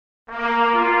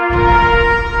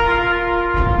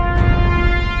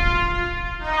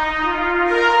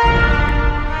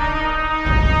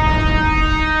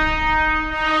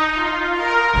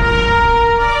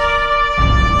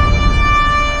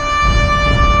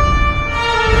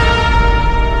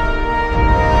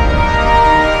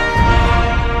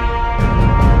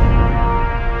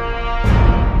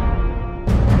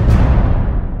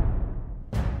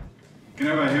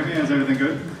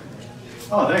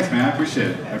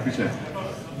appreciate it. I appreciate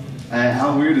it.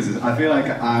 How weird is this? I feel like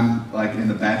I'm like in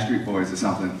the Backstreet Boys or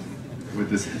something with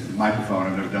this microphone.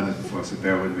 I've never done this before, so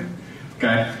bear with me.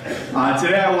 Okay.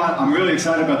 Today I'm really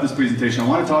excited about this presentation. I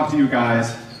want to talk to you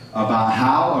guys about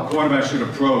how a quarterback should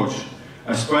approach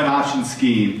a spread option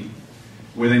scheme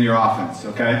within your offense.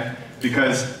 Okay.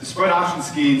 Because spread option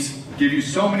schemes give you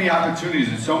so many opportunities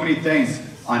and so many things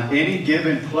on any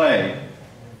given play.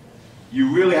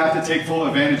 You really have to take full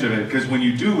advantage of it, because when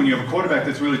you have a quarterback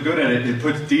that's really good at it, it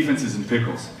puts defenses in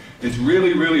pickles. It's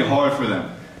really, really hard for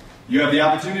them. You have the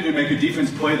opportunity to make a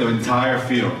defense play the entire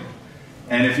field.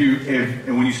 And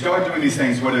when you start doing these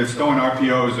things, whether it's throwing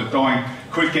RPOs or throwing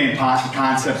quick game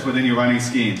concepts within your running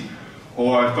scheme,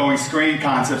 or throwing screen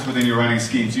concepts within your running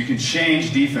schemes, you can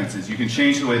change defenses. You can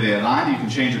change the way they align. You can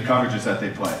change the coverages that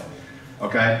they play.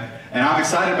 Okay? And I'm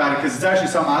excited about it because it's actually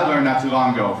something I learned not too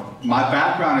long ago. My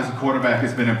background as a quarterback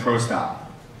has been in pro style.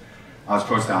 I was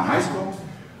pro style in high school.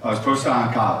 I was pro style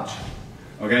in college.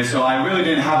 Okay, so I really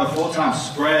didn't have a full-time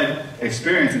spread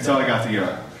experience until I got to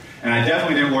Europe. And I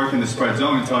definitely didn't work in the spread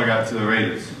zone until I got to the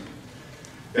Raiders.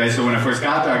 Okay, so when I first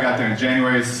got there, I got there in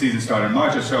January. The season started in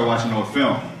March. I started watching old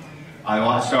film.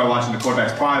 I started watching the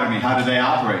quarterbacks prior to me. How did they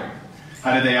operate?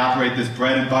 How did they operate this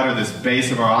bread and butter, this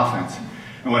base of our offense?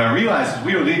 And what I realized is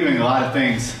we were leaving a lot of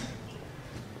things.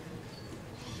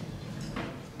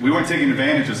 We weren't taking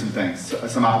advantage of some things,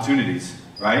 some opportunities,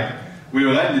 right? We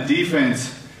were letting the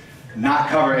defense not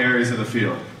cover areas of the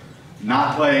field,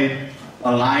 not play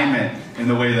alignment in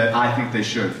the way that I think they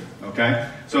should, okay?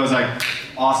 So I was like,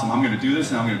 awesome, I'm gonna do this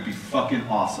and I'm gonna be fucking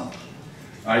awesome.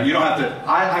 All right, you don't have to,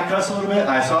 I cuss a little bit,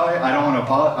 I don't wanna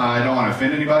apologize, I don't wanna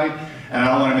offend anybody, and I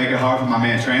don't wanna make it hard for my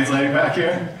man translating back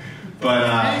here, but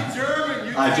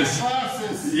I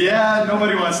just, yeah,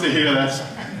 nobody wants to hear that.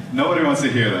 Nobody wants to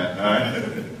hear that, all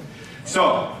right?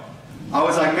 So, I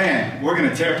was like, man, we're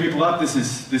gonna tear people up, this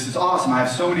is awesome, I have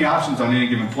so many options on any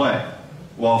given play.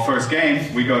 Well, first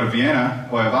game, we go to Vienna,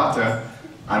 Hoyavata,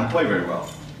 I don't play very well.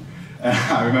 And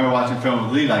I remember watching film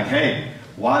with Lee, like, hey,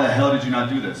 why the hell did you not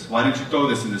do this? Why didn't you throw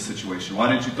this in this situation?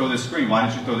 Why didn't you throw this screen? Why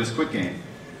didn't you throw this quick game?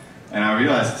 And I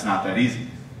realized it's not that easy.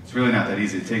 It's really not that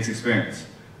easy, it takes experience,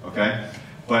 okay?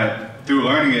 But through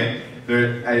learning it,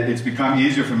 it's become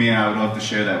easier for me, and I would love to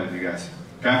share that with you guys,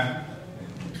 okay?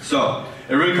 So,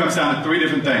 it really comes down to three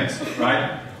different things,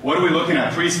 right? What are we looking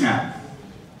at pre-snap?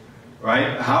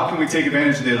 Right? How can we take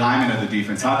advantage of the alignment of the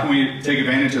defense? How can we take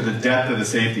advantage of the depth of the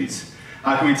safeties?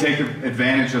 How can we take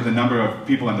advantage of the number of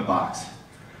people in the box?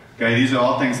 Okay, these are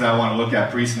all things that I want to look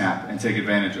at pre-snap and take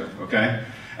advantage of, okay?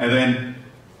 And then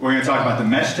we're going to talk about the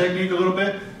mesh technique a little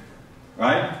bit,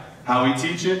 right? How we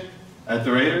teach it at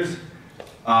the Raiders.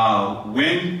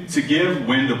 When to give,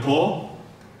 when to pull.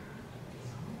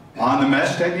 On the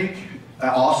mesh technique,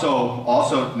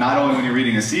 also not only when you're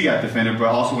reading a C-gap defender, but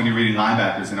also when you're reading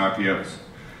linebackers and RPOs,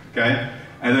 okay?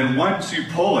 And then once you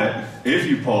pull it, if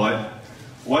you pull it,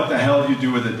 what the hell do you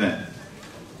do with it then?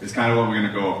 Is kind of what we're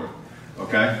going to go over,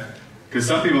 okay? Because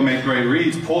some people make great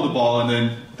reads, pull the ball, and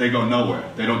then they go nowhere.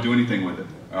 They don't do anything with it,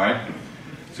 all right?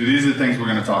 So these are the things we're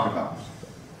going to talk about.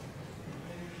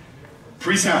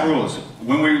 Pre-snap rules.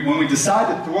 When we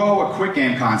decide to throw a quick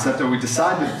game concept, or we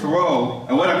decide to throw,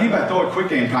 and what I mean by throw a quick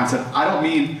game concept, I don't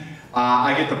mean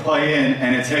I get the play in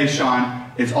and it's, hey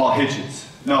Sean, it's all hitches.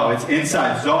 No, it's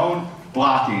inside zone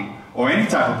blocking, or any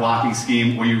type of blocking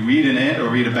scheme where you read an end or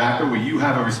read a backer, where you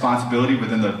have a responsibility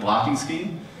within the blocking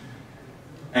scheme,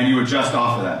 and you adjust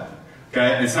off of that.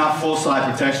 Okay? It's not full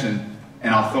slide protection,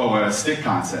 and I'll throw a stick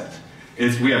concept.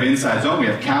 We have inside zone, we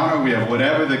have counter, we have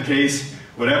whatever the case,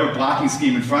 whatever blocking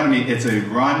scheme in front of me, it's a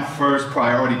run first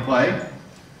priority play,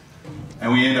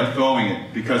 and we end up throwing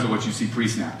it because of what you see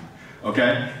pre-snap,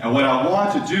 okay? And what I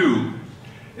want to do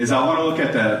is I want to look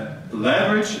at the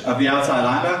leverage of the outside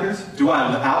linebackers. Do I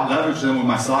out-leverage them with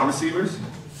my slot receivers?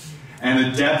 And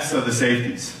the depths of the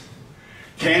safeties.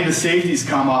 Can the safeties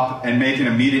come up and make an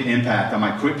immediate impact on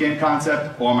my quick game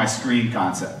concept or my screen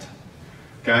concept,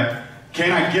 okay?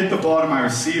 Can I get the ball to my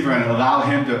receiver and allow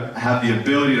him to have the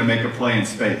ability to make a play in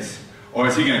space? Or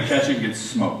is he going to catch it and get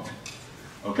smoked?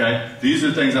 Okay? These are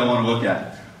the things I want to look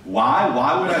at. Why?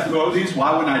 Why would I throw these?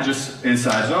 Why wouldn't I just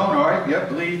inside zone? All right,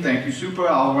 yep, Lee, thank you, super.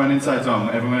 I'll run inside zone,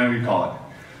 whatever you call it.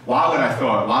 Why would I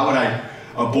throw it? Why would I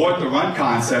abort the run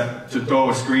concept to throw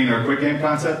a screen or a quick game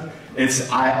concept?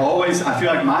 I feel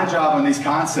like my job on these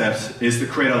concepts is to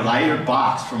create a lighter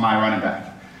box for my running back.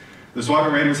 The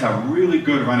Bavarian Raiders have really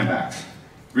good running backs,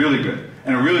 really good,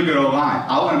 and a really good O-line.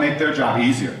 I want to make their job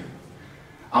easier.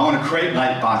 I want to create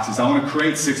light boxes. I want to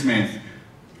create 6-man,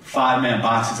 5-man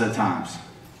boxes at times,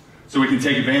 so we can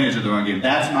take advantage of the run game.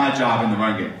 That's my job in the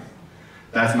run game.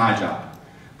 That's my job.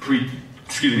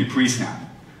 pre-snap.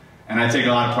 And I take a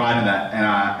lot of pride in that, and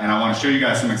I want to show you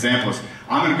guys some examples.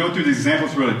 I'm going to go through these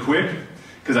examples really quick,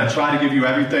 because I try to give you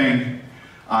everything,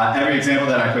 every example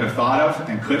that I could have thought of,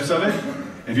 and clips of it.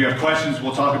 If you have questions,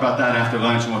 we'll talk about that after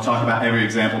lunch, and we'll talk about every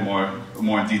example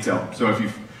more in detail. So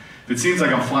if it seems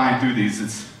like I'm flying through these,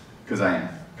 it's because I am,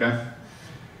 okay?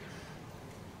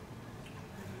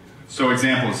 So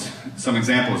some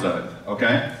examples of it,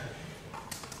 okay?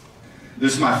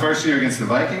 This is my first year against the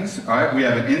Vikings. All right, we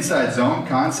have an inside zone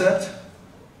concept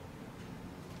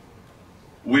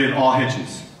with all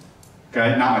hitches.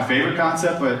 Okay, not my favorite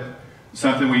concept, but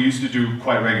something we used to do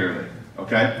quite regularly.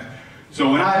 Okay,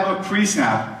 so when I look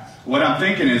pre-snap, what I'm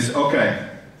thinking is, okay,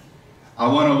 I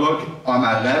want to look on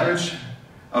my leverage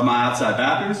of my outside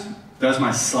backers. Does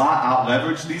my slot out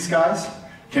leverage these guys?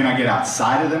 Can I get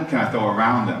outside of them? Can I throw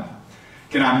around them?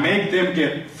 Can I make them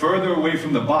get further away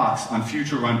from the box on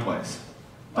future run plays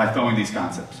by throwing these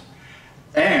concepts?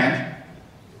 And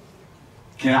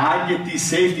can I get these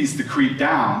safeties to creep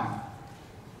down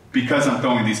because I'm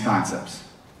throwing these concepts?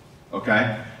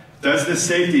 Okay? Does this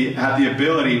safety have the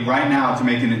ability right now to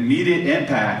make an immediate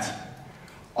impact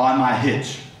on my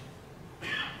hitch?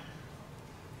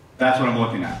 That's what I'm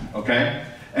looking at, okay?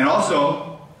 And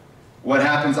also, what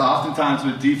happens oftentimes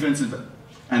with defenses,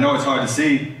 I know it's hard to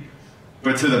see,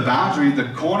 but to the boundary,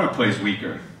 the corner plays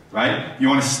weaker, right? You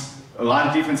want to, a lot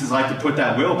of defenses like to put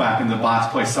that will back in the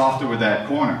box, play softer with that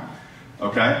corner,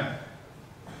 okay?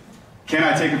 Can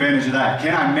I take advantage of that?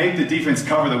 Can I make the defense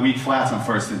cover the weak flats on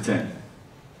 1st and 10?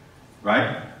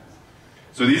 Right?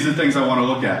 So these are the things I want to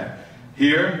look at.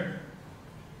 Here,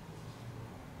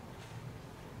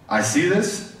 I see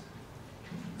this,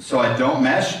 so I don't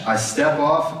mesh, I step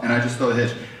off, and I just throw the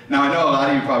hitch. Now I know a lot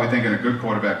of you are probably thinking a good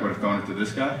quarterback would have thrown it to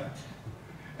this guy,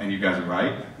 and you guys are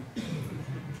right.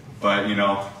 But, you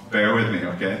know, bear with me,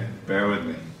 okay? Bear with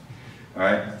me. All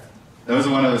right? Those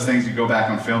are one of those things you go back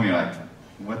on film, you're like,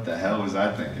 what the hell was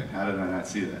I thinking? How did I not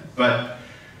see that? But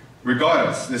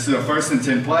regardless, this is a 1st and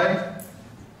 10 play.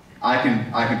 I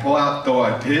can pull out, throw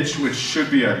a pitch, which should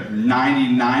be a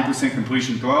 99%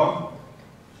 completion throw.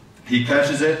 He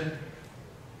catches it.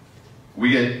 We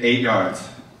get 8 yards.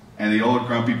 And the old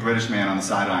grumpy British man on the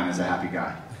sideline is a happy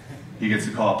guy. He gets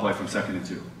to call a play from 2nd and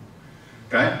 2.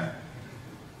 Okay?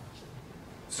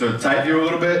 So tight view a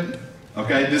little bit.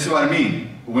 Okay, this is what I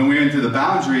mean. When we're into the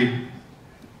boundary,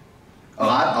 a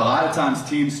lot of times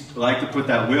teams like to put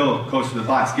that will close to the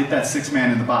box. Get that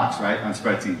 6-man in the box, right, on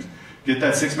spread teams. Get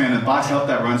that 6-man in the box, help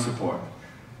that run support.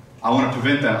 I want to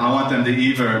prevent them. I want them to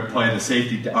either play the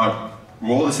safety,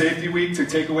 roll the safety weak to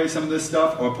take away some of this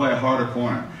stuff, or play a harder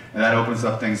corner. And that opens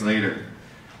up things later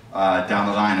down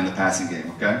the line in the passing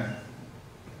game, okay?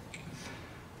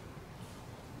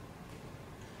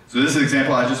 So this is an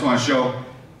example I just want to show.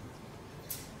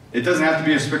 It doesn't have to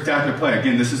be a spectacular play.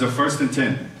 Again, this is a 1st and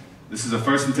 10. This is a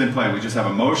 1st and 10 play. We just have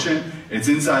a motion. It's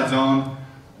inside zone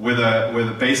with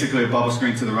basically a bubble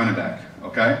screen to the running back,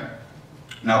 okay?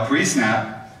 Now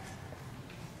pre-snap,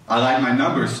 I like my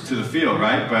numbers to the field,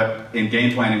 right? But in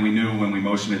game planning, we knew when we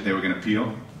motioned it, they were going to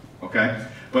peel, okay?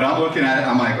 But I'm looking at it,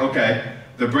 I'm like, okay,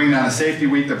 they're bringing down the safety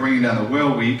weak, they're bringing down the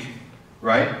will weak,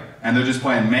 right? And they're just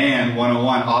playing man,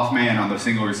 1-on-1, off man on the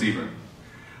single receiver.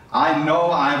 I know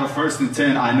I have a 1st and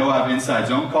 10, I know I have inside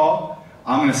zone call,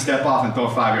 I'm going to step off and throw a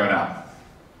 5-yard out.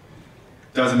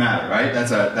 Doesn't matter, right?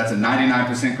 That's a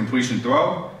 99% completion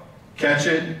throw. Catch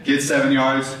it, get 7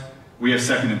 yards, we have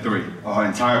 2nd and 3. Our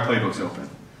entire playbook's open,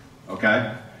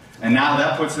 okay? And now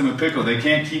that puts them in a pickle. They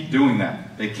can't keep doing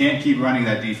that. They can't keep running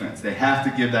that defense. They have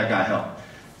to give that guy help.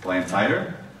 Play him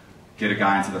tighter, get a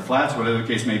guy into the flats, whatever the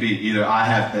case may be. Either I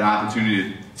have an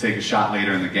opportunity to take a shot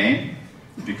later in the game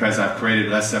because I've created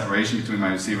less separation between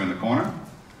my receiver and the corner,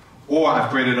 or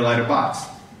I've created a lighter box.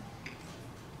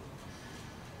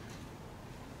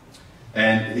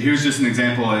 And here's just an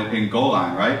example in goal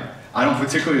line, right? I don't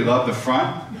particularly love the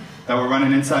front that we're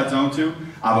running inside zone to.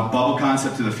 I have a bubble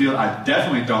concept to the field. I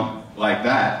definitely don't like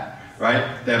that,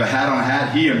 right? They have a hat on a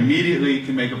hat. He immediately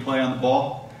can make a play on the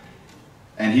ball,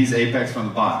 and he's apex from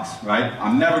the box, right?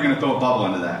 I'm never going to throw a bubble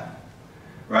into that,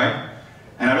 right?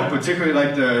 And I don't particularly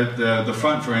like the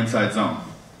front for inside zone,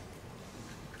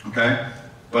 okay?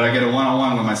 But I get a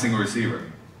 1-on-1 with my single receiver.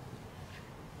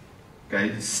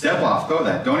 Okay, step off, throw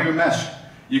that. Don't even mesh.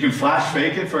 You can flash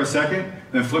fake it for a second,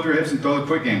 then flip your hips and throw the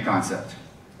quick game concept.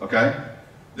 Okay?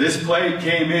 This play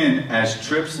came in as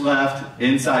trips left,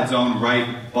 inside zone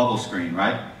right, bubble screen,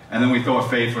 right? And then we throw a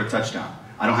fade for a touchdown.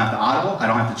 I don't have to audible, I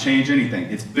don't have to change anything.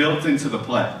 It's built into the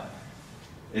play.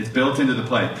 It's built into the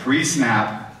play.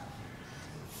 Pre-snap,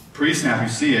 you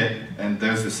see it, and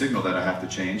there's the signal that I have to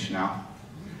change now.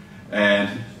 And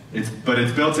But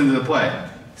it's built into the play.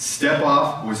 Step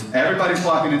off, everybody's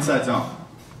blocking inside zone.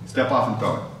 Step off and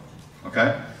throw it,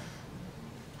 okay?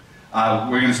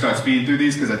 We're gonna start speeding through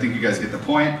these because I think you guys get the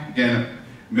point. Again,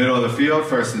 middle of the field,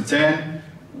 1st and 10.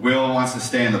 Will wants to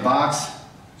stay in the box.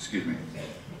 Excuse me.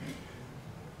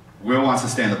 Will wants to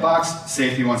stay in the box.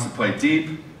 Safety wants to play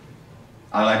deep.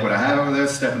 I like what I have over there,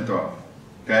 step and throw,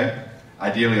 okay?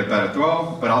 Ideally a better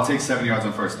throw, but I'll take 7 yards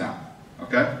on 1st down,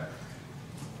 okay?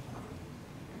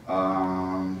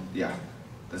 Yeah,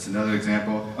 that's another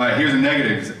example. All right, here's a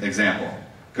negative example,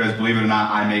 because believe it or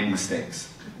not, I make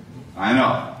mistakes. I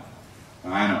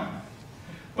know.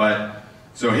 But,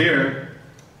 so here,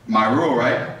 my rule,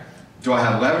 right? Do I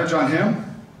have leverage on him?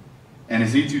 And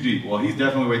is he too deep? Well, he's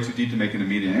definitely way too deep to make an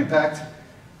immediate impact.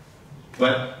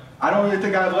 But I don't really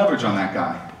think I have leverage on that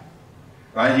guy.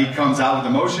 Right? He comes out with the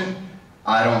motion.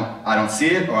 I don't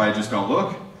see it, or I just don't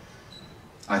look.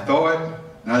 I throw it.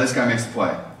 Now this guy makes the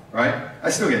play. Right? I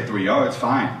still get 3 yards,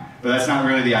 fine. But that's not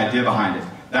really the idea behind it.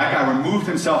 That guy removed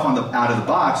himself out of the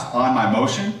box on my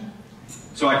motion,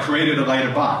 so I created a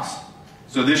lighter box.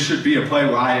 So this should be a play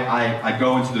where I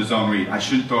go into the zone read. I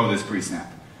shouldn't throw this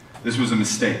pre-snap. This was a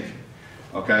mistake.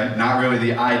 Okay? Not really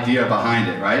the idea behind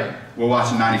it, right? We're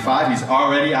watching 95. He's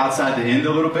already outside the end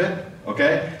a little bit.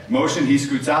 Okay? Motion, he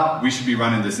scoots out. We should be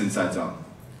running this inside zone.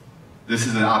 This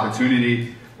is an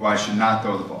opportunity where I should not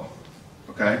throw the ball.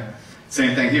 Okay?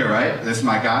 Same thing here, right? This is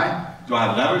my guy. Do I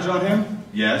have leverage on him?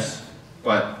 Yes.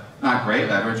 But not great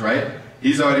leverage, right?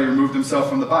 He's already removed himself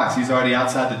from the box. He's already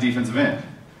outside the defensive end.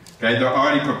 Okay? They're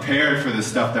already prepared for the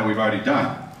stuff that we've already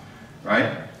done.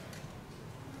 Right?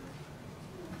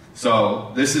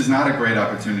 So this is not a great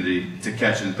opportunity to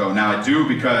catch and throw. Now I do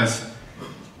because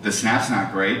the snap's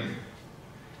not great.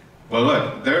 But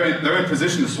look, they're in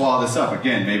position to swallow this up.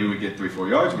 Again, maybe we get 3-4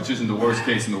 yards, which isn't the worst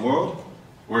case in the world,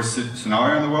 worst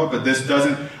scenario in the world, but this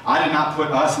doesn't, I did not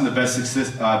put us in the best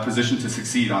position to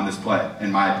succeed on this play, in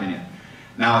my opinion.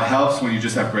 Now it helps when you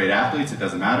just have great athletes, it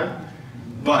doesn't matter.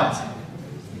 But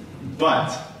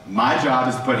my job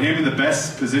is to put him in the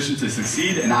best position to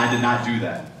succeed, and I did not do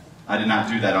that. I did not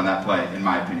do that on that play, in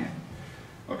my opinion.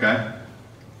 Okay?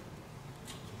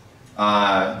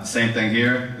 Same thing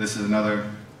here. This is another,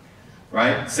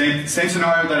 right? Same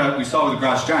scenario that we saw with the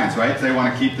Grouch Giants, right? They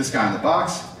want to keep this guy in the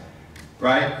box,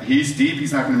 right? He's deep.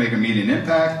 He's not going to make immediate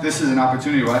impact. This is an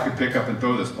opportunity where I could pick up and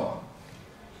throw this ball.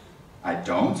 I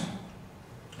don't,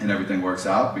 and everything works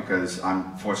out because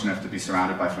I'm fortunate enough to be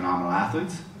surrounded by phenomenal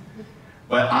athletes.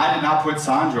 But I did not put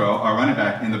Sandro, our running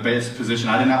back, in the best position.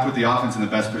 I did not put the offense in the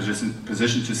best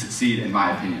position to succeed, in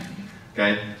my opinion.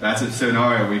 Okay? That's a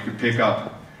scenario where you could pick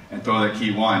up and throw the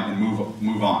key one and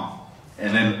move on.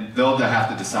 And then they'll have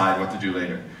to decide what to do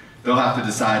later. They'll have to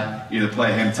decide either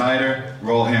play him tighter,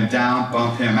 roll him down,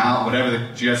 bump him out, whatever the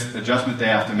adjustment they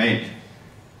have to make.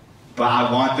 But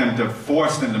I want them to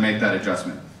force them to make that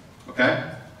adjustment. Okay?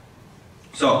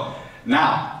 So,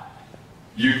 now,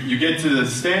 you get to the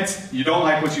stance, you don't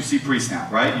like what you see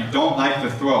pre-snap, right? You don't like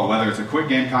the throw, whether it's a quick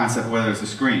game concept, whether it's a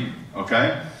screen,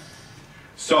 okay?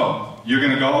 So, you're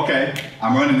going to go, okay,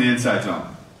 I'm running the inside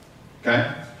zone,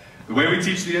 okay? The way we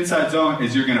teach the inside zone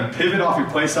is you're going to pivot off your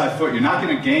play side foot. You're not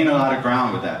going to gain a lot of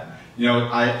ground with that. You know,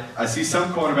 I see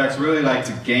some quarterbacks really like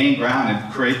to gain ground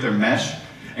and create their mesh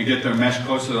and get their mesh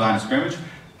close to the line of scrimmage.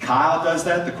 Kyle does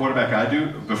that, the quarterback I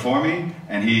do, before me,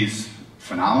 and he's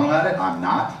phenomenal at it. I'm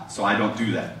not, so I don't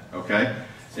do that, okay?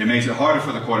 It makes it harder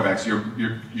for the quarterbacks.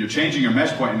 You're changing your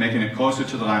mesh point and making it closer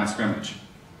to the line of scrimmage,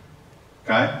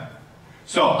 okay?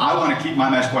 So I want to keep my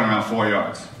mesh point around 4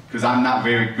 yards because I'm not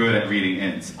very good at reading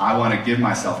ends. I want to give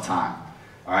myself time,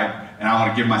 all right? And I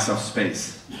want to give myself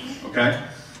space, okay?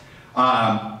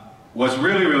 What's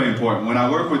really, really important, when I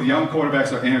work with young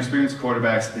quarterbacks or inexperienced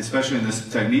quarterbacks, especially in this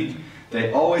technique,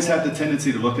 they always have the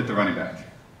tendency to look at the running back.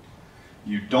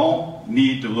 You don't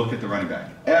need to look at the running back.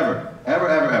 Ever, ever,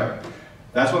 ever, ever.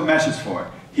 That's what mesh is for.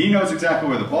 He knows exactly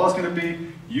where the ball is going to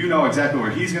be. You know exactly where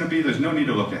he's going to be. There's no need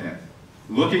to look at him.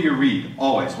 Look at your read,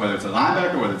 always. Whether it's a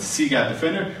linebacker, whether it's a C-gap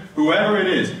defender, whoever it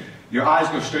is, your eyes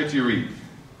go straight to your read.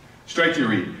 Straight to your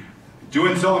read.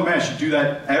 Doing zone mesh, you do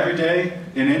that every day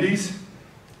in indies,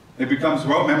 it becomes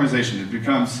rote memorization. It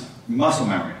becomes muscle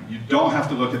memory. You don't have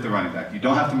to look at the running back. You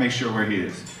don't have to make sure where he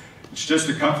is. It's just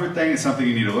a comfort thing. It's something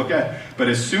you need to look at. But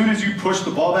as soon as you push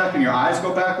the ball back and your eyes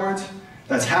go backwards,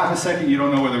 that's half a second you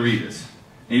don't know where the read is.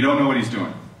 And you don't know what he's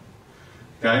doing.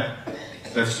 Okay?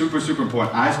 That's super, super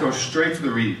important. Eyes go straight to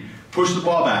the read. Push the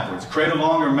ball backwards. Create a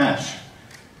longer mesh.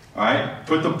 All right?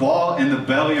 Put the ball in the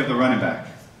belly of the running back.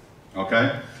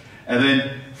 Okay? And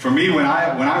then, for me, when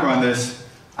I run this,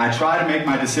 I try to make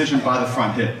my decision by the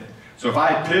front hip. So if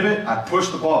I pivot, I push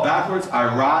the ball backwards,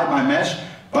 I ride my mesh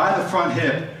by the front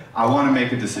hip, I want to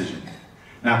make a decision.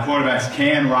 Now quarterbacks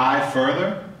can ride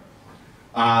further,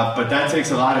 but that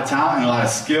takes a lot of talent and a lot of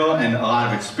skill and a lot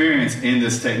of experience in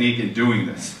this technique in doing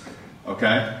this.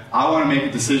 Okay? I want to make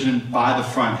a decision by the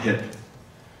front hip.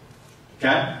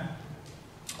 Okay?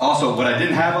 Also, what I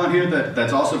didn't have on here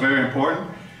that's also very important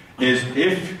is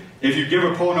if you give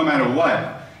a pull no matter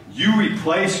what, you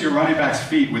replace your running back's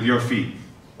feet with your feet.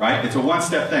 Right? It's a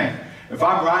one-step thing. If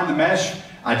I'm riding the mesh,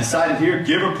 I decided here,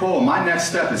 give a pull, my next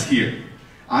step is here.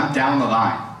 I'm down the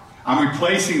line. I'm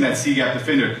replacing that C-gap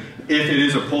defender if it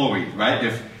is a pull read,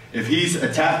 right? If he's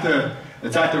attacked the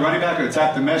running back or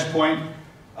attacked the mesh point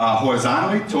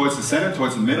horizontally towards the center,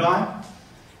 towards the midline,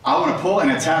 I want to pull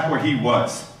and attack where he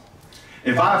was.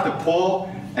 If I have to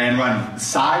pull and run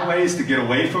sideways to get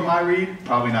away from my read,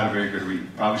 probably not a very good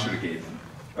read. Probably should have gave him,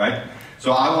 right?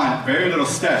 So I want very little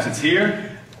steps. It's here,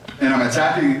 and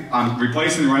I'm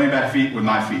replacing the running back feet with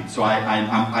my feet. So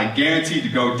I'm guaranteed to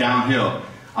go downhill.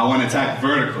 I want to attack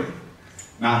vertically,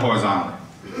 not horizontally.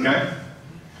 Okay?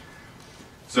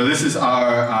 So this is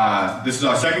our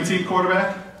second team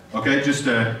quarterback. Okay, just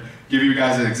to give you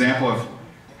guys an example of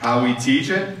how we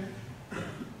teach it.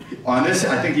 On this,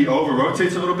 I think he over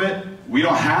rotates a little bit. We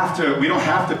don't have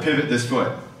to pivot this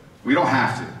foot. We don't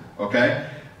have to. Okay?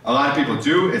 A lot of people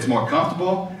do. It's more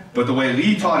comfortable. But the way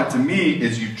Lee taught it to me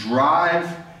is you drive.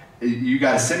 You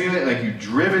got to simulate like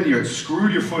you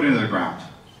screwed your foot into the ground.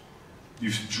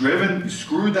 You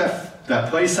screwed that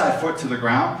play side foot to the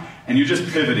ground, and you're just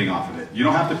pivoting off of it. You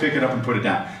don't have to pick it up and put it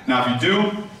down. Now, if you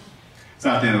do, it's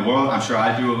not the end of the world. I'm sure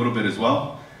I do a little bit as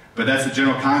well. But that's the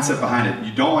general concept behind it.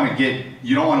 You don't want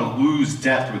to lose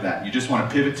depth with that. You just want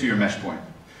to pivot to your mesh point.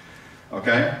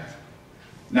 Okay?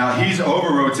 Now he's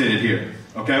over rotated here.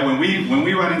 Okay? When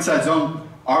we run inside zone,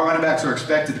 our running backs are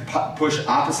expected to push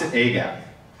opposite A gap.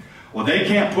 Well, they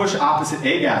can't push opposite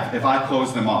A gap if I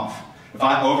close them off. If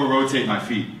I over rotate my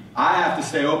feet, I have to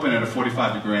stay open at a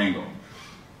 45-degree angle.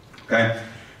 Okay?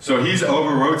 So he's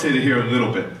over rotated here a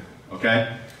little bit.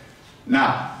 Okay?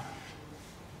 Now,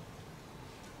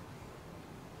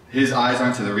 his eyes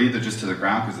aren't to the read, they're just to the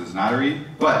ground because there's not a read.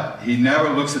 But he never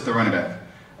looks at the running back.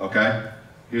 Okay?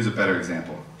 Here's a better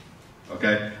example.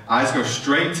 Okay? Eyes go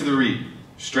straight to the read.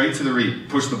 Straight to the read.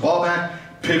 Push the ball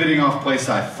back, pivoting off play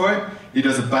side foot. He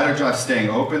does a better job staying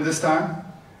open this time.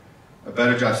 A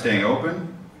better job staying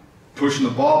open. Pushing the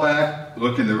ball back,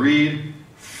 looking the read,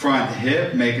 front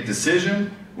hip, make a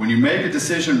decision. When you make a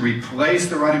decision, replace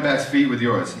the running back's feet with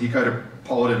yours. He could have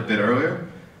pulled it a bit earlier.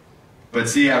 But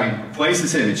see how he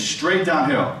places it, it's straight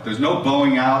downhill. There's no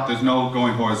bowing out, there's no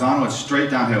going horizontal, it's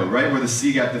straight downhill, right where the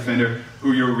C-gap defender,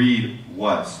 who your read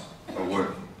was, or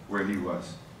where he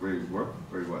was. Where he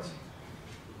was.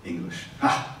 English.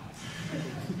 Ha!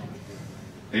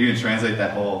 Are you going to translate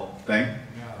that whole thing?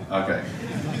 Okay.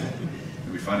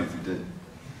 It'd be funny if you did.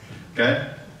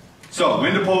 Okay? So,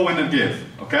 when to pull, when to give.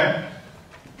 Okay?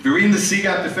 If you're reading the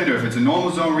C-gap defender, if it's a normal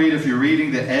zone read, if you're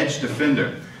reading the edge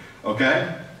defender,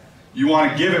 okay? You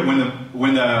want to give it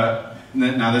when the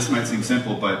now this might seem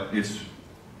simple, but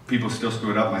people still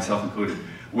screw it up, myself included.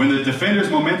 When the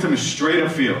defender's momentum is straight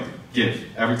upfield, give,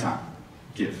 every time,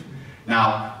 give.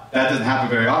 Now, that doesn't happen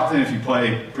very often if you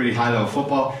play pretty high-level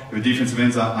football. If a defensive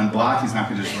end's unblocked, he's not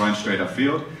going to just run straight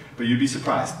upfield, but you'd be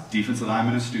surprised. Defensive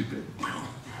linemen are stupid.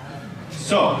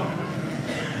 So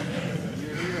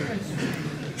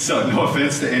no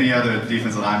offense to any other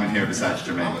defensive lineman here besides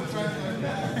Jermaine.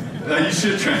 You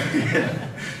should try.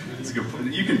 That's a good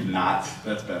point. You can not.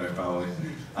 That's better, probably.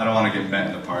 I don't want to get met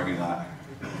in the parking lot.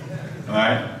 All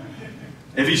right?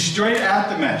 If he's straight at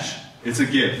the mesh, it's a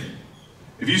give.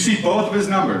 If you see both of his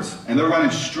numbers, and they're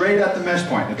running straight at the mesh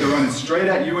point, if they're running straight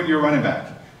at you and your running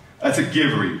back, that's a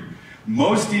give read.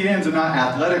 Most DNs are not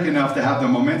athletic enough to have the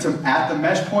momentum at the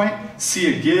mesh point,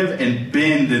 see a give, and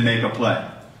bend and make a play.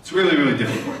 It's really, really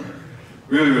difficult.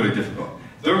 Really, really difficult.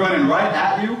 They're running right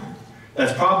at you.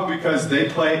 That's probably because they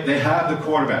have the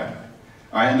quarterback.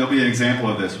 All right, and there'll be an example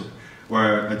of this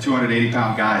where a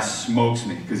 280-pound guy smokes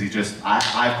me because I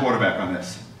have quarterback on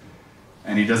this.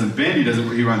 And he doesn't bend,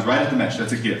 he runs right at the mesh.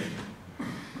 That's a give.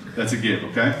 That's a give,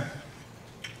 okay?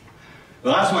 The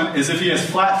last one is if he has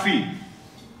flat feet,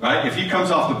 right? If he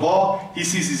comes off the ball, he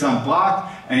sees he's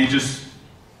unblocked, and he just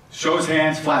shows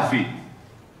hands, flat feet.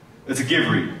 That's a give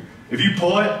read. If you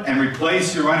pull it and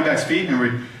replace your running back's feet,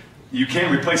 and you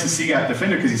can't replace the C-gap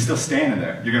defender because he's still standing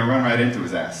there. You're going to run right into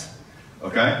his ass,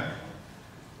 okay?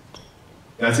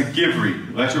 That's a give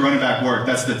read. Let your running back work.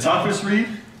 That's the toughest read.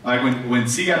 Like when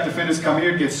C-gap defenders come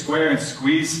here, get square and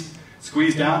squeeze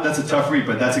down, that's a tough read,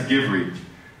 but that's a give read.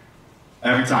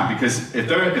 every time. Because if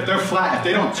they're flat, if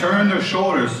they don't turn their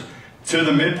shoulders to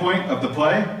the midpoint of the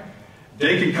play,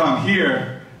 they can come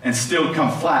here and still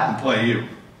come flat and play you.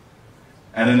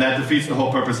 And then that defeats the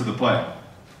whole purpose of the play.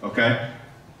 Okay?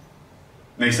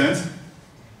 Make sense?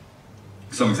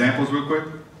 Some examples real quick.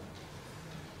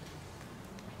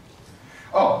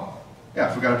 Oh, yeah,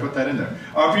 I forgot to put that in there.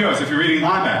 RPOs, if you're reading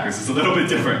linebackers, it's a little bit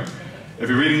different. If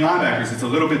you're reading linebackers, it's a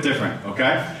little bit different,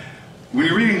 okay? When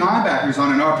you're reading linebackers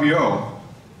on an RPO,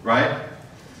 right?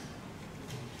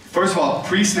 First of all,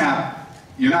 pre-snap,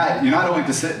 you're not only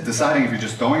deciding if you're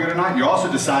just throwing it or not, you're also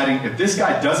deciding if this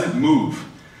guy doesn't move,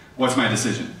 what's my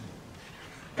decision?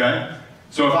 Okay?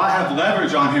 So if I have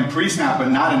leverage on him pre-snap, but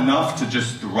not enough to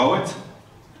just throw it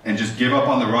and just give up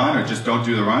on the run or just don't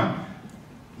do the run,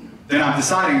 then I'm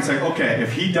deciding, it's like, okay,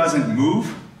 if he doesn't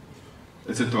move,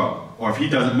 it's a throw. Or if he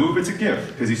doesn't move, it's a give,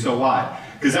 because he's so wide.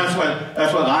 Because that's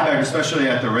what linebackers, especially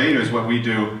at the Raiders, what we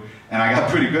do, and I got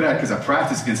pretty good at it because I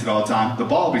practice against it all the time, the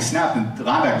ball will be snapped and the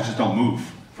linebackers just don't move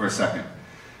for a second.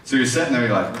 So you're sitting there,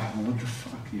 you're like, oh, what the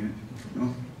fuck, you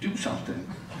know, do something.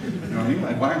 You know what I mean?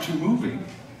 Like, why aren't you moving?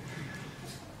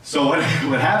 So what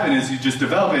happened is you just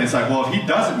develop it, it's like, well, if he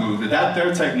doesn't move, is that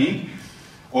their technique?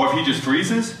 Or if he just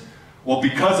freezes? Well,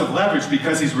 because of leverage,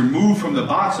 because he's removed from the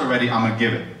box already, I'm going to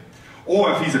give it.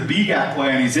 Or if he's a B-gap player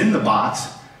and he's in the box,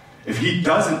 if he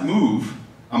doesn't move,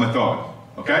 I'm going to throw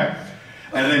it. Okay?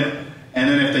 And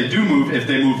then if they do move, if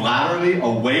they move laterally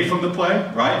away from the play,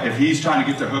 right? If he's trying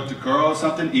to get the hook to curl or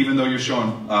something, even though you're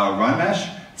showing run mesh,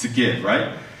 it's a give,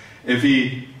 right? If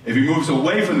he moves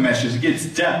away from the mesh, if he gets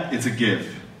depth, it's a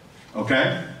give.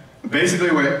 Okay? Basically,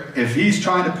 if he's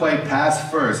trying to play pass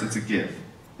first, it's a give,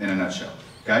 in a nutshell.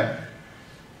 Okay?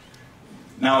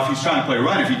 Now, if he's trying to play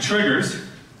run, if he triggers,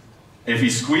 if he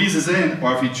squeezes in,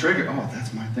 or if he triggers, oh,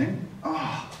 that's my thing?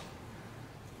 Oh,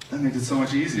 that makes it so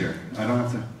much easier. I don't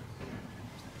have to.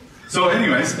 So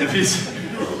anyways, if he's,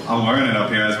 I'm learning up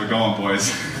here as we're going,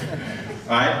 boys.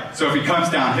 All right, so if he comes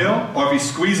downhill, or if he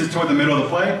squeezes toward the middle of the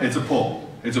play, it's a pull.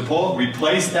 It's a pull.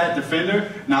 Replace that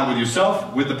defender, not with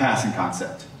yourself, with the passing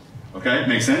concept. Okay,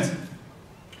 makes sense?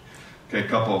 Okay,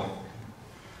 couple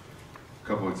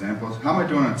examples. How am I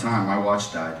doing on time? My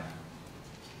watch died.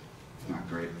 Not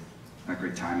great. Not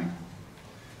great timing.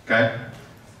 Okay?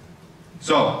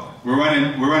 So, we're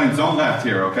running zone left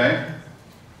here, okay?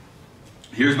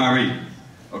 Here's my read.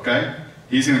 Okay?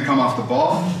 He's gonna come off the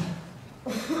ball.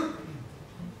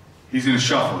 He's gonna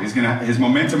shuffle. His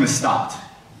momentum is stopped.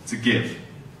 It's a give.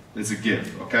 It's a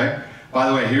give, okay? By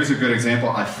the way, here's a good example.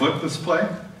 I flipped this play.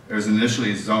 There's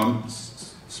initially zone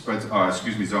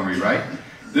read right.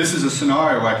 This is a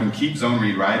scenario where I can keep zone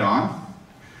read right on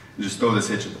and just throw this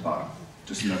hitch at the bottom.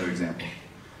 Just another example.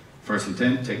 1st and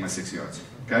 10, take my 6 yards,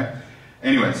 okay?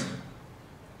 Anyways,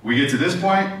 we get to this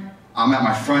point, I'm at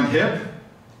my front hip,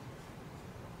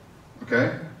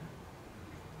 okay?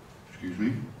 Excuse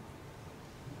me.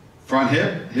 Front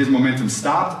hip, his momentum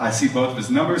stopped, I see both of his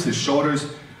numbers, his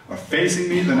shoulders are facing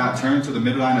me, they're not turned to the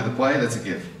midline of the play, that's a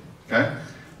give, okay?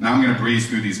 Now I'm gonna breeze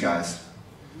through these guys,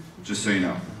 just so you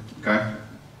know, okay?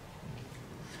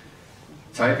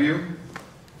 Tight view,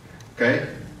 okay?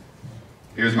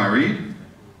 Here's my read.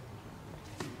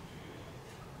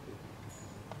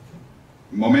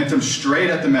 Momentum straight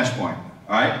at the mesh point,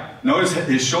 all right? Notice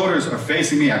his shoulders are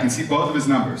facing me. I can see both of his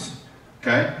numbers,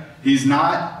 okay? He's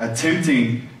not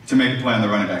attempting to make a play on the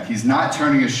running back. He's not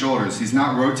turning his shoulders. He's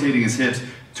not rotating his hips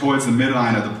towards the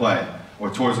midline of the play or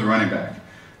towards the running back,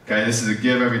 okay? This is a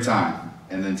give every time,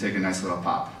 and then take a nice little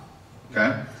pop,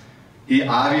 okay? He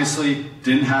obviously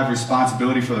didn't have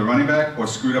responsibility for the running back or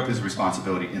screwed up his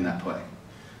responsibility in that play.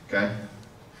 Okay?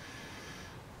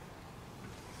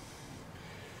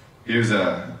 Here's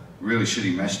a really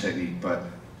shitty mesh technique, but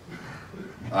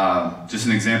just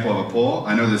an example of a pull.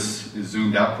 I know this is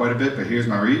zoomed out quite a bit, but here's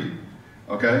my read.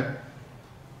 Okay?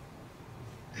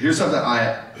 Here's something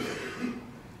I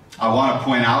want to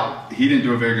point out. He didn't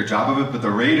do a very good job of it, but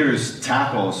the Raiders'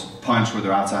 tackles punch with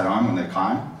their outside arm when they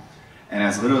climb. And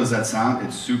as little as that sounds,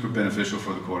 it's super beneficial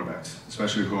for the quarterbacks,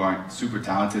 especially who aren't super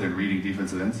talented at reading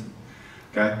defensive ends.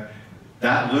 Okay?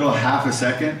 That little half a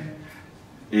second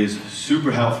is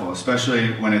super helpful,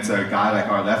 especially when it's a guy like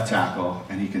our left tackle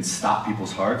and he can stop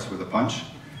people's hearts with a punch.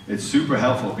 It's super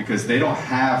helpful because they don't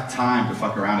have time to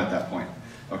fuck around at that point.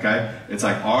 Okay? It's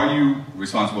like, are you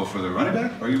responsible for the running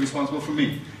back or are you responsible for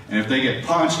me? And if they get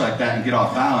punched like that and get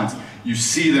off balance, you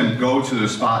see them go to their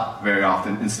spot very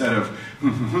often instead of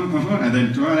and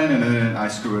then running and then I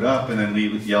screw it up and then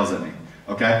Lee yells at me.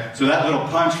 Okay? So that little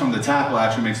punch from the tackle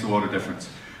actually makes the world of difference.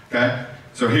 Okay?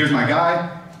 So here's my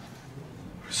guy.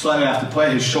 Slightly after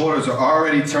play, his shoulders are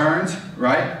already turned,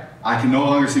 right? I can no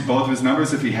longer see both of his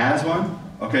numbers if he has one.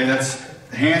 Okay, that's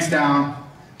hands down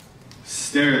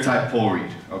stereotype pull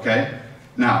read. Okay,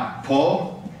 now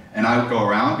pull, and I would go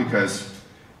around because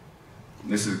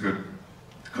this is a good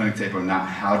clinic tape on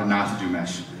how not to do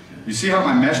mesh. You see how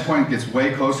my mesh point gets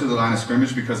way closer to the line of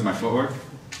scrimmage because of my footwork?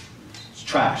 It's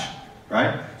trash,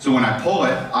 right? So when I pull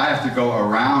it, I have to go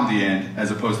around the end as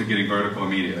opposed to getting vertical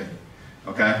immediately.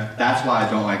 Okay? That's why I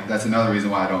don't like, that's another reason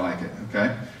why I don't like it.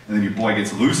 Okay? And then your boy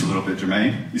gets loose a little bit,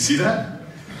 Jermaine. You see that?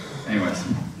 Anyways,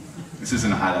 this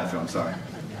isn't a highlight film, sorry.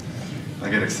 I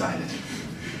get excited.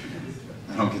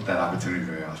 I don't get that opportunity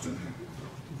very often.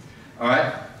 All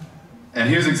right? And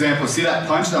here's an example. See that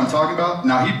punch that I'm talking about?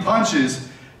 Now he punches,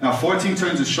 now 14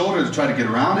 turns his shoulder to try to get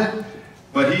around it,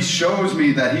 but he shows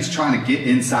me that he's trying to get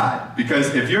inside.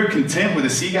 Because if you're content with a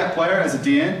C-gap player as a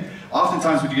DN,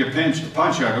 oftentimes when you get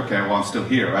punched, you're like, okay, well I'm still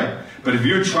here, right? But if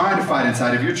you're trying to fight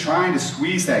inside, if you're trying to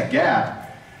squeeze that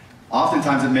gap,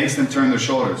 oftentimes it makes them turn their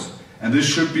shoulders. And this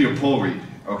should be a pull read,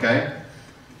 okay?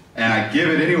 And I give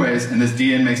it anyways, and this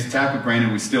DN makes the tackle,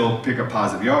 granted we still pick up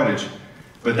positive yardage,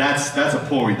 but that's a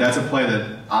pull read. That's a play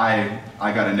that I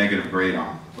got a negative grade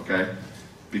on, okay?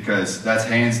 Because that's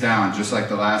hands down, just like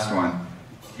the last one,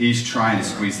 he's trying to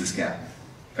squeeze this gap,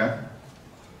 okay?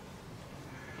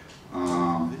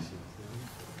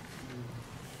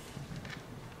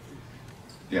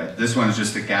 Yeah, this one is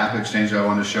just a gap exchange I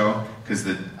wanted to show because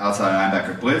the outside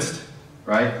linebacker blitzed,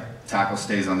 right? Tackle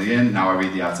stays on the end. Now I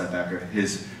read the outside backer.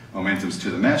 His momentum's to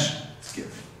the mesh. Let's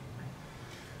give.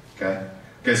 Okay.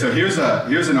 Okay. So here's an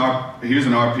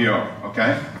RPO.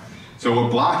 Okay. So we're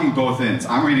blocking both ends.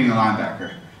 I'm reading the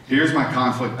linebacker. Here's my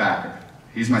conflict backer.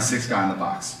 He's my sixth guy in the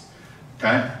box.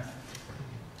 Okay.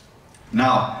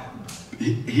 Now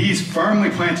he's firmly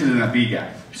planted in that B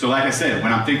gap. So like I said,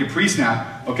 when I'm thinking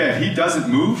pre-snap, okay, if he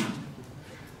doesn't move,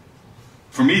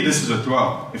 for me this is a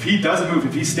throw. If he doesn't move,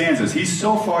 if he stands this, he's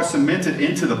so far cemented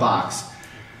into the box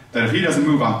that if he doesn't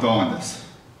move, I'm throwing this,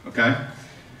 okay?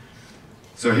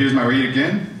 So here's my read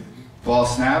again, ball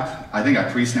snapped. I think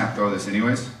I pre-snap throw this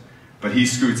anyways, but he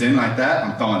scoots in like that,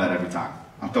 I'm throwing that every time.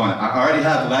 I'm throwing it. I already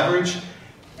have leverage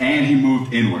and he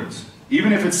moved inwards.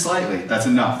 Even if it's slightly, that's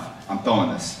enough. I'm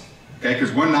throwing this, okay?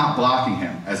 Because we're not blocking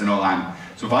him as an O-lineman.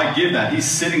 So if I give that, he's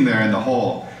sitting there in the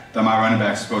hole that my running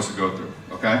back's supposed to go through,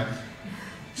 okay?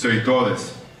 So you throw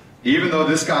this. Even though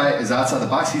this guy is outside the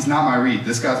box, he's not my read.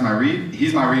 This guy's my read.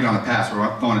 He's my read on the pass.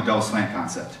 We're throwing a double slant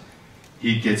concept.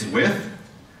 He gets width,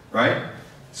 right?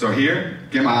 So here,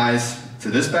 get my eyes to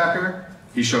this backer.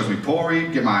 He shows me pull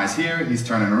read. Get my eyes here. He's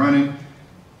turning and running.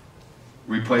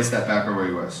 Replace that backer where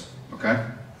he was, okay?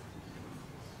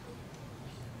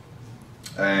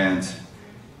 And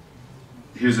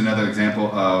here's another example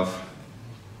of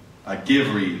a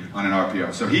give read on an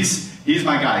RPO. So he's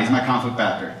my guy, he's my conflict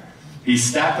backer. He's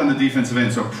stacked on the defensive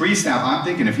end. So pre-snap, I'm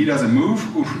thinking if he doesn't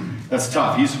move, oof, that's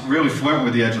tough. He's really flirting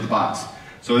with the edge of the box.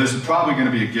 So this is probably going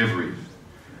to be a give read,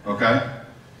 okay?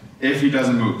 If he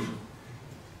doesn't move.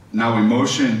 Now we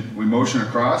motion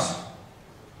across.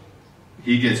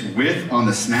 He gets width on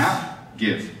the snap,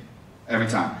 give, every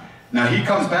time. Now he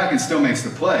comes back and still makes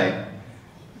the play,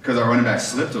 because our running back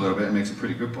slipped a little bit and makes a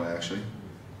pretty good play, actually.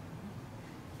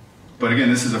 But again,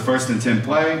 this is a 1st and 10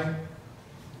 play.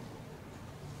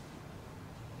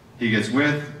 He gets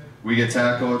width, we get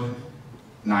tackled,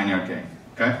 9-yard gain,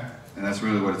 okay? And that's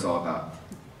really what it's all about.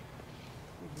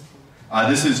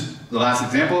 This is the last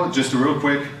example, just a real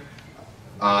quick.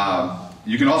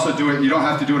 You can also do it, you don't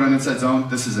have to do it on inside zone.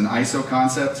 This is an ISO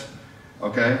concept,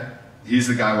 okay? He's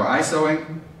the guy we're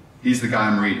ISOing, he's the guy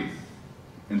I'm reading.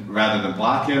 And rather than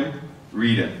block him,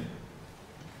 read him.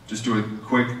 Just do a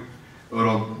quick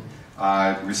little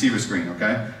receiver screen,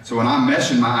 okay? So when I'm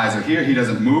meshing, my eyes are here, he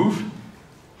doesn't move.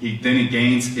 Then he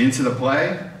gains into the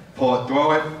play, pull it,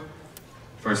 throw it,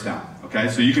 first down, okay?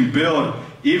 So you can build,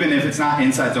 even if it's not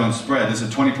inside zone spread, this is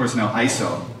a 20 personnel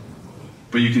ISO,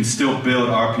 but you can still build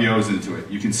RPOs into it.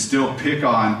 You can still pick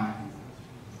on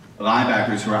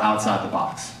linebackers who are outside the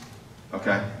box,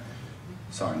 okay?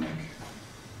 Sorry, Nick.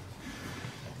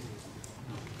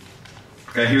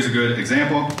 Okay, here's a good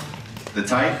example. The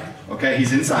tight, okay,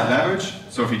 he's inside leverage,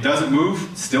 so if he doesn't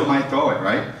move, still might throw it,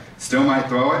 right? Still might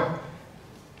throw it.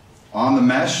 On the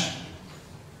mesh,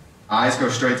 eyes go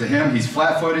straight to him, he's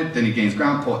flat-footed, then he gains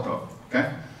ground, pull it, throw it,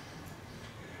 okay?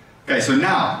 Okay, so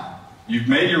now, you've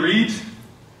made your read,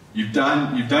 you've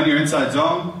done your inside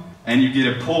zone, and you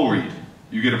get a pull read.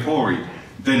 You get a pull read,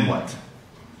 then what?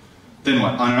 Then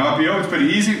what? On an RPO, it's pretty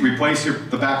easy, replace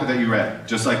the backer that you read,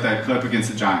 just like that clip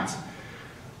against the Giants.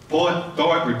 Pull it,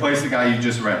 throw it, replace the guy you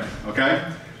just read, okay?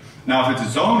 Now if it's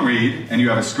a zone read and you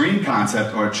have a screen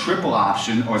concept or a triple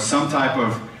option or some type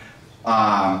of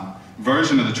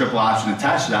version of the triple option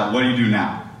attached to that, what do you do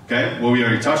now? Okay, well, we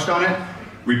already touched on it.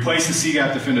 Replace the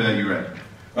C-gap defender that you read.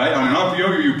 Right? On an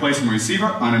RPO, you replace him with receiver.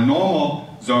 On a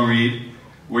normal zone read,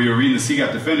 where you're reading the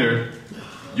C-gap defender,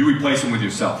 you replace him with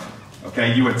yourself.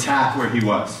 Okay, you attack where he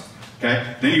was.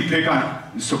 Okay, then you pick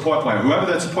on support player, whoever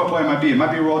that support player might be. It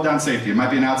might be a roll down safety. It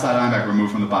might be an outside linebacker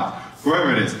removed from the box.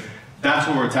 Whoever it is, that's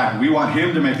what we're attacking. We want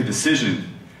him to make a decision,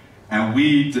 and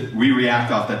we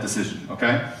react off that decision.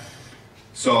 Okay,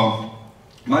 so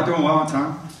am I doing well on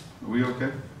time? Are we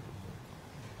okay?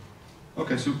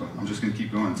 Okay, super. I'm just going to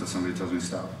keep going until somebody tells me to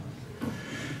stop.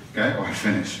 Okay, or I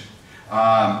finish.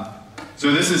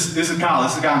 So this is Kyle.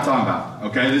 This is the guy I'm talking about.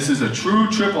 Okay, this is a true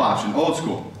triple option, old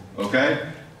school. Okay,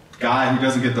 guy who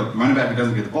doesn't get the running back, who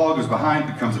doesn't get the ball, goes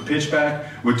behind, becomes a pitch back.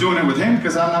 We're doing it with him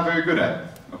because I'm not very good at it.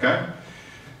 Okay,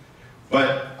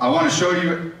 but I want to show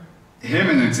you him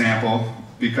an example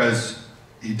because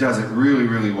he does it really,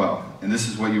 really well. And this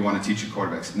is what you want to teach your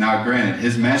quarterbacks. Now, granted,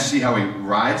 his mesh, see how he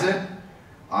rides it?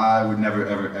 I would never,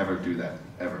 ever, ever do that,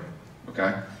 ever.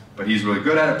 Okay. But he's really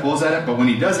good at it, pulls at it, but when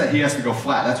he does that, he has to go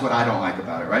flat. That's what I don't like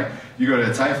about it, right? You go to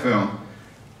the tight film,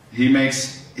 he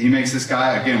makes this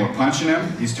guy, again, we're punching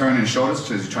him, he's turning his shoulders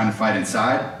because he's trying to fight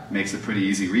inside, makes a pretty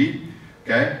easy read,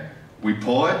 okay? We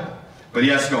pull it, but he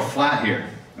has to go flat here,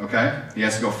 okay? He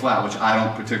has to go flat, which I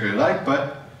don't particularly like,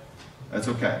 but that's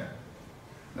okay.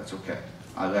 That's okay.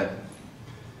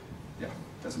 Yeah,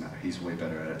 doesn't matter. He's way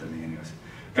better at it than me anyways.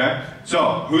 Okay?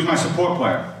 So, who's my support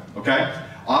player? Okay?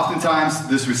 Oftentimes,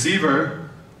 this receiver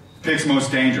picks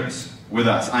most dangerous with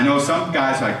us. I know some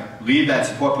guys like leave that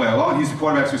support player alone. He's the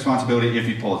quarterback's responsibility if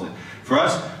he pulls it. For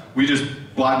us, we just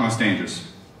block most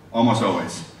dangerous. Almost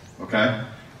always. Okay?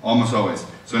 Almost always.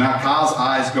 So now Kyle's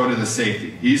eyes go to the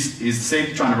safety. He's the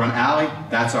safety trying to run alley.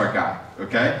 That's our guy.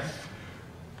 Okay?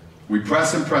 We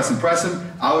press him, press him, press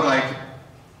him.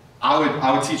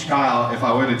 I would teach Kyle, if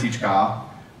I were to teach Kyle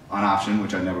on option,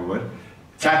 which I never would,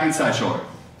 attack inside shoulder.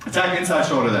 Attack inside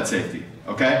shoulder that safety,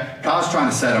 okay? Kyle's trying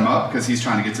to set him up because he's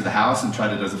trying to get to the house and try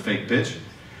to do a fake pitch.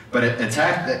 But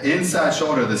attack the inside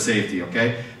shoulder of the safety,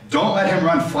 okay? Don't let him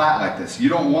run flat like this. You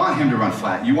don't want him to run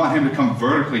flat. You want him to come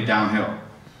vertically downhill.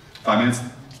 5 minutes?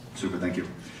 Super, thank you.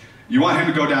 You want him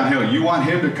to go downhill. You want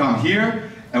him to come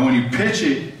here, and when you pitch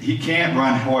it, he can't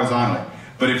run horizontally.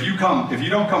 But if you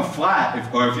don't come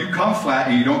flat, or if you come flat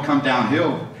and you don't come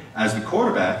downhill as the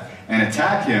quarterback and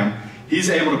attack him, he's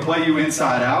able to play you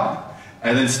inside out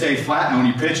and then stay flat, and when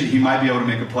you pitch it, he might be able to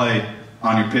make a play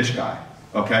on your pitch guy,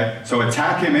 okay? So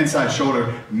attack him inside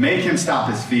shoulder, make him stop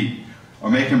his feet, or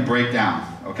make him break down,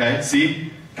 okay?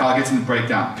 See? Kyle gets him to break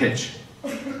down, pitch.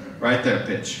 Right there,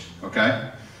 pitch, okay?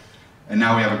 And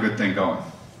now we have a good thing going.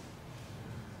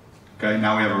 Okay,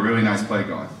 now we have a really nice play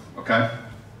going, okay?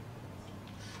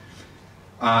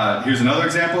 Here's another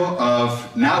example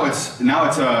of, now it's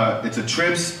a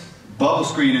trips bubble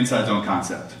screen inside zone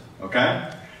concept,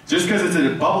 okay? Just because it's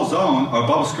a bubble zone or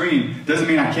bubble screen doesn't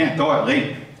mean I can't throw it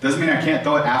late. Doesn't mean I can't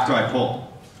throw it after I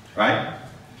pull, right?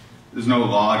 There's no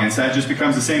law against that. It just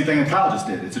becomes the same thing that Kyle just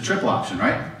did. It's a triple option,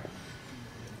 right?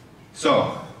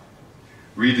 So,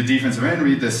 read the defensive end,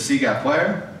 read the C-gap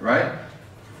player, right?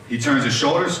 He turns his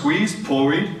shoulder, squeeze, pull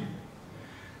read.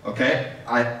 Okay,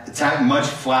 I attack much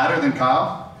flatter than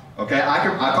Kyle. Okay,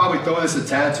 I probably throw this a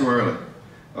tad too early.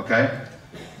 Okay,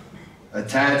 a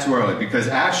tad too early because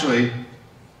actually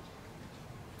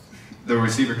the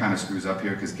receiver kind of screws up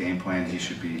here because game plan he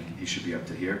should be up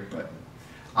to here, but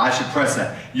I should press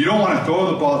that. You don't want to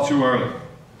throw the ball too early,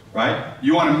 right?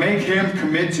 You want to make him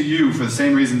commit to you for the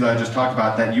same reasons that I just talked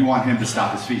about, that you want him to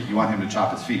stop his feet. You want him to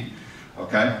chop his feet.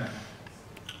 Okay,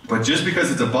 but just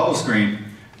because it's a bubble screen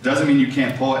doesn't mean you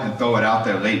can't pull it and throw it out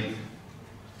there late.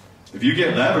 If you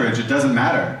get leverage, it doesn't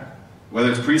matter whether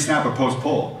it's pre-snap or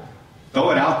post-pull. Throw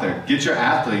it out there. Get your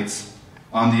athletes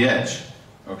on the edge,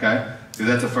 okay? Because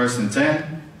that's a 1st and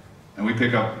 10, and we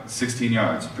pick up 16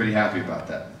 yards. Pretty happy about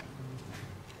that.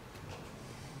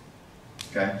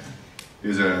 Okay?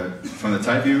 Here's from the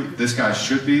tight view, this guy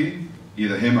should be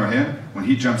either him or him. When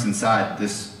he jumps inside,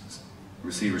 this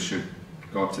receiver should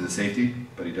go up to the safety,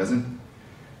 but he doesn't.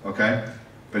 Okay?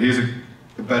 But here's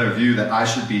a better view that I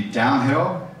should be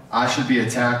downhill. I should be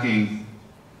attacking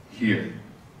here.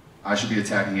 I should be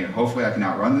attacking here. Hopefully I can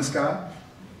outrun this guy.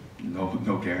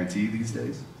 No guarantee these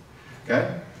days.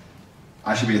 Okay?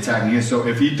 I should be attacking here. So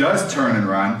if he does turn and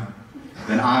run,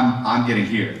 then I'm getting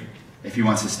here. If he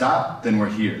wants to stop, then we're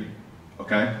here.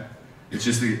 Okay? It's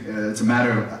just it's a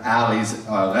matter of alleys,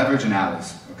 leverage and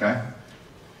alleys. Okay?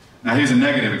 Now here's a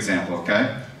negative example.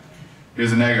 Okay?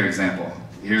 Here's a negative example.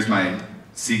 Here's my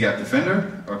C-gap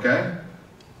defender, okay?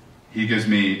 He gives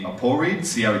me a pull read,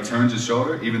 see how he turns his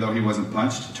shoulder, even though he wasn't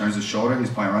punched, he turns his shoulder, he's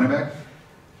playing running back.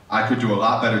 I could do a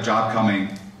lot better job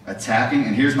coming, attacking,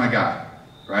 and here's my guy,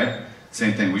 right?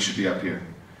 Same thing, we should be up here.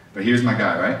 But here's my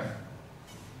guy, right?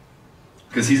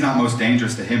 Because he's not most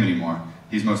dangerous to him anymore,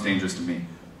 he's most dangerous to me.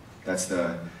 It's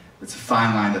a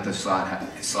fine line that the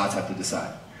slots have to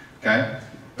decide, okay?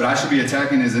 But I should be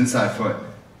attacking his inside foot.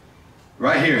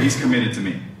 Right here, he's committed to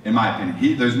me, in my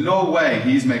opinion. There's no way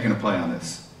he's making a play on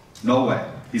this. No way.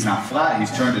 He's not flat,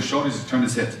 he's turned his shoulders, he's turned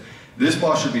his hips. This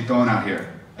ball should be thrown out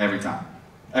here every time.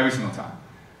 Every single time.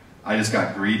 I just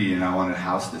got greedy and I wanted to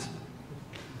house this.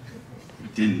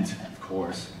 Didn't, of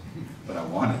course, but I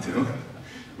wanted to.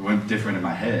 It went different in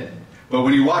my head. But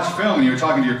when you watch film and you're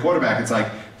talking to your quarterback, it's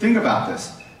like, think about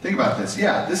this. Think about this.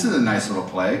 Yeah, this is a nice little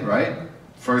play, right?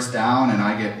 First down and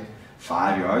I get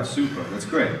 5 yards, super, that's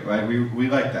great, right? We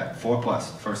like that,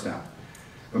 4+, first down.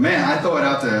 But man, I throw it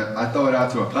out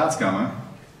to a Platzkammer,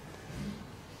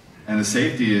 and the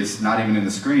safety is not even in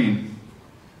the screen.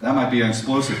 That might be an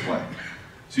explosive play.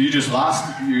 So you just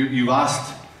lost, you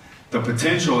lost the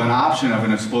potential and option of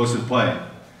an explosive play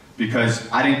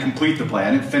because I didn't complete the play,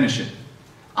 I didn't finish it.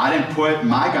 I didn't put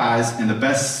my guys in the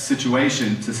best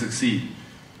situation to succeed.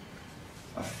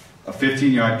 A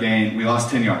 15-yard gain, we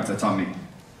lost 10 yards, that's on me.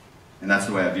 And that's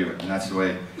the way I view it, and that's the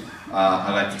way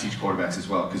I like to teach quarterbacks as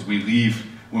well, because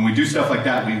when we do stuff like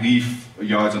that, we leave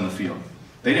yards on the field.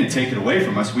 They didn't take it away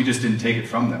from us, we just didn't take it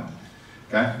from them,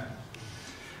 okay?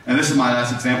 And this is my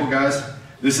last example, guys.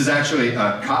 This is actually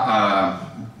I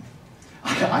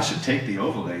should take the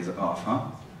overlays off, huh?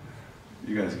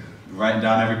 You guys are writing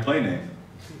down every play name.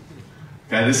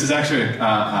 Okay, this is actually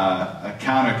a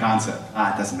counter concept.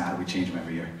 It doesn't matter, we change them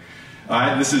every year. All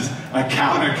right, this is a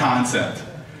counter concept.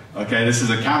 Okay, this is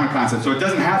a counter concept. So it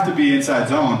doesn't have to be inside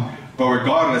zone, but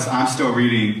regardless, I'm still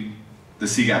reading the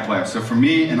C-gap player. So for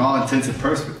me, in all intents and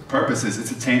purposes, it's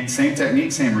the same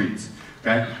technique, same reads.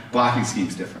 Okay, blocking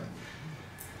scheme's different.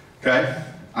 Okay,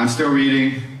 I'm still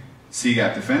reading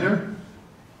C-gap defender.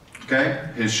 Okay,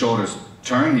 his shoulders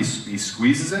turn, he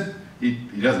squeezes it. He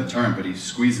doesn't turn, but he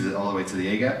squeezes it all the way to the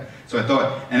A-gap. So I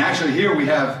thought, and actually here we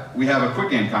have a quick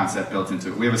game concept built into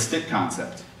it. We have a stick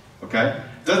concept. Okay,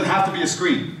 doesn't have to be a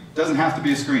screen. Doesn't have to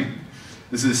be a screen.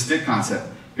 This is a stick concept.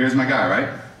 Here's my guy,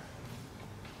 right?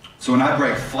 So when I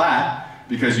break flat,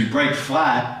 because you break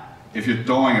flat if you're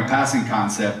throwing a passing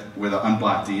concept with an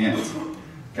unblocked D end.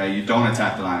 Okay, you don't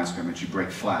attack the line of scrimmage, you break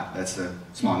flat. That's a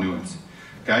small nuance.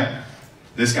 Okay?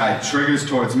 This guy triggers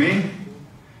towards me,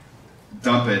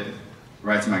 dump it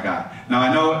right to my guy. Now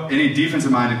I know any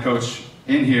defensive-minded coach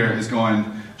in here is going,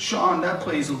 Sean, that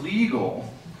play's illegal.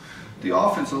 The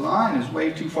offensive line is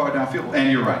way too far downfield.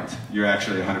 And you're right. You're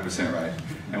actually 100% right.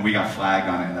 And we got flagged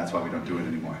on it, and that's why we don't do it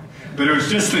anymore. But it was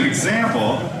just an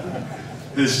example.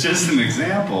 It's just an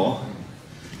example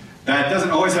that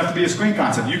doesn't always have to be a screen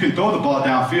concept. You can throw the ball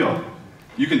downfield.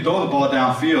 You can throw the ball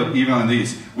downfield even on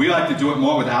these. We like to do it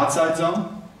more with outside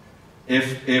zone.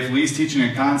 If Lee's teaching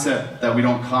a concept that we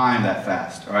don't climb that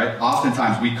fast, all right?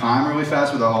 Oftentimes we climb really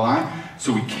fast with our line,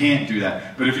 so we can't do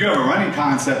that. But if you have a running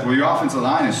concept where your offensive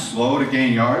line is slow to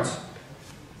gain yards,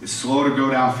 is slow to go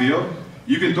downfield,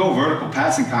 you can throw vertical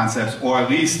passing concepts or at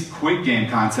least quick game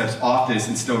concepts off this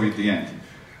and still reach the end.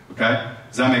 Okay?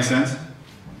 Does that make sense?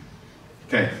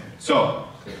 Okay, so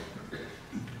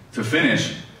to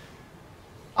finish,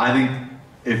 I think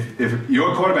if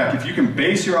your quarterback, if you can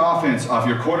base your offense off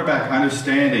your quarterback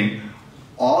understanding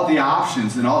all the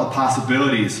options and all the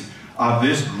possibilities of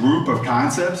this group of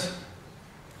concepts,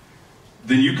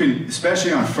 then you can,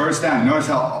 especially on first down, notice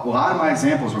how a lot of my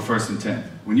examples were 1st and 10.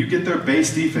 When you get their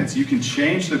base defense, you can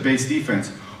change the base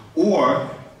defense or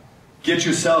get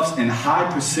yourselves in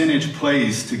high percentage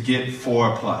plays to get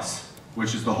 4+,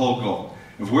 which is the whole goal.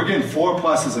 If we're getting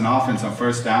 4+ as an offense on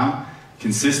first down,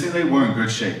 consistently, we're in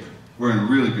good shape. We're in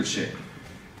really good shape.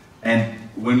 And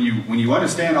when you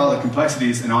understand all the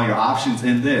complexities and all your options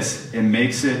in this, it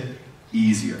makes it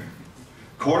easier.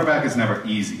 Quarterback is never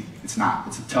easy. It's not.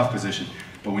 It's a tough position.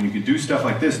 But when you can do stuff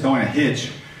like this, throwing a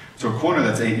hitch to a corner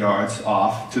that's 8 yards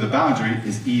off to the boundary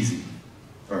is easy.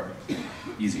 Or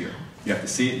easier. You have to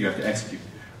see it, you have to execute.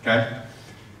 Okay?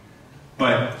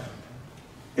 But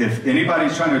if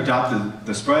anybody's trying to adopt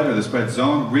the spread or the spread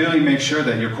zone, really make sure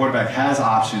that your quarterback has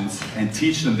options and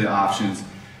teach them the options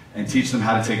and teach them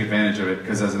how to take advantage of it.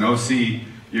 Because as an OC,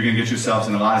 you're going to get yourselves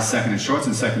in a lot of second and shorts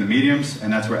and second and mediums,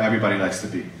 and that's where everybody likes to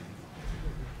be.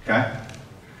 Okay?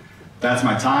 That's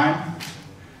my time.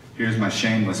 Here's my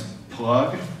shameless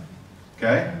plug.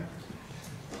 Okay?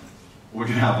 We're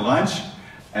going to have lunch.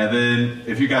 And then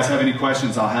if you guys have any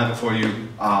questions, I'll have it for you.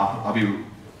 I'll be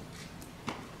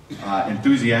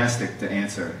enthusiastic to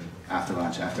answer after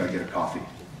lunch, after I get a coffee.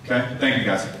 Okay? Thank you,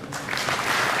 guys.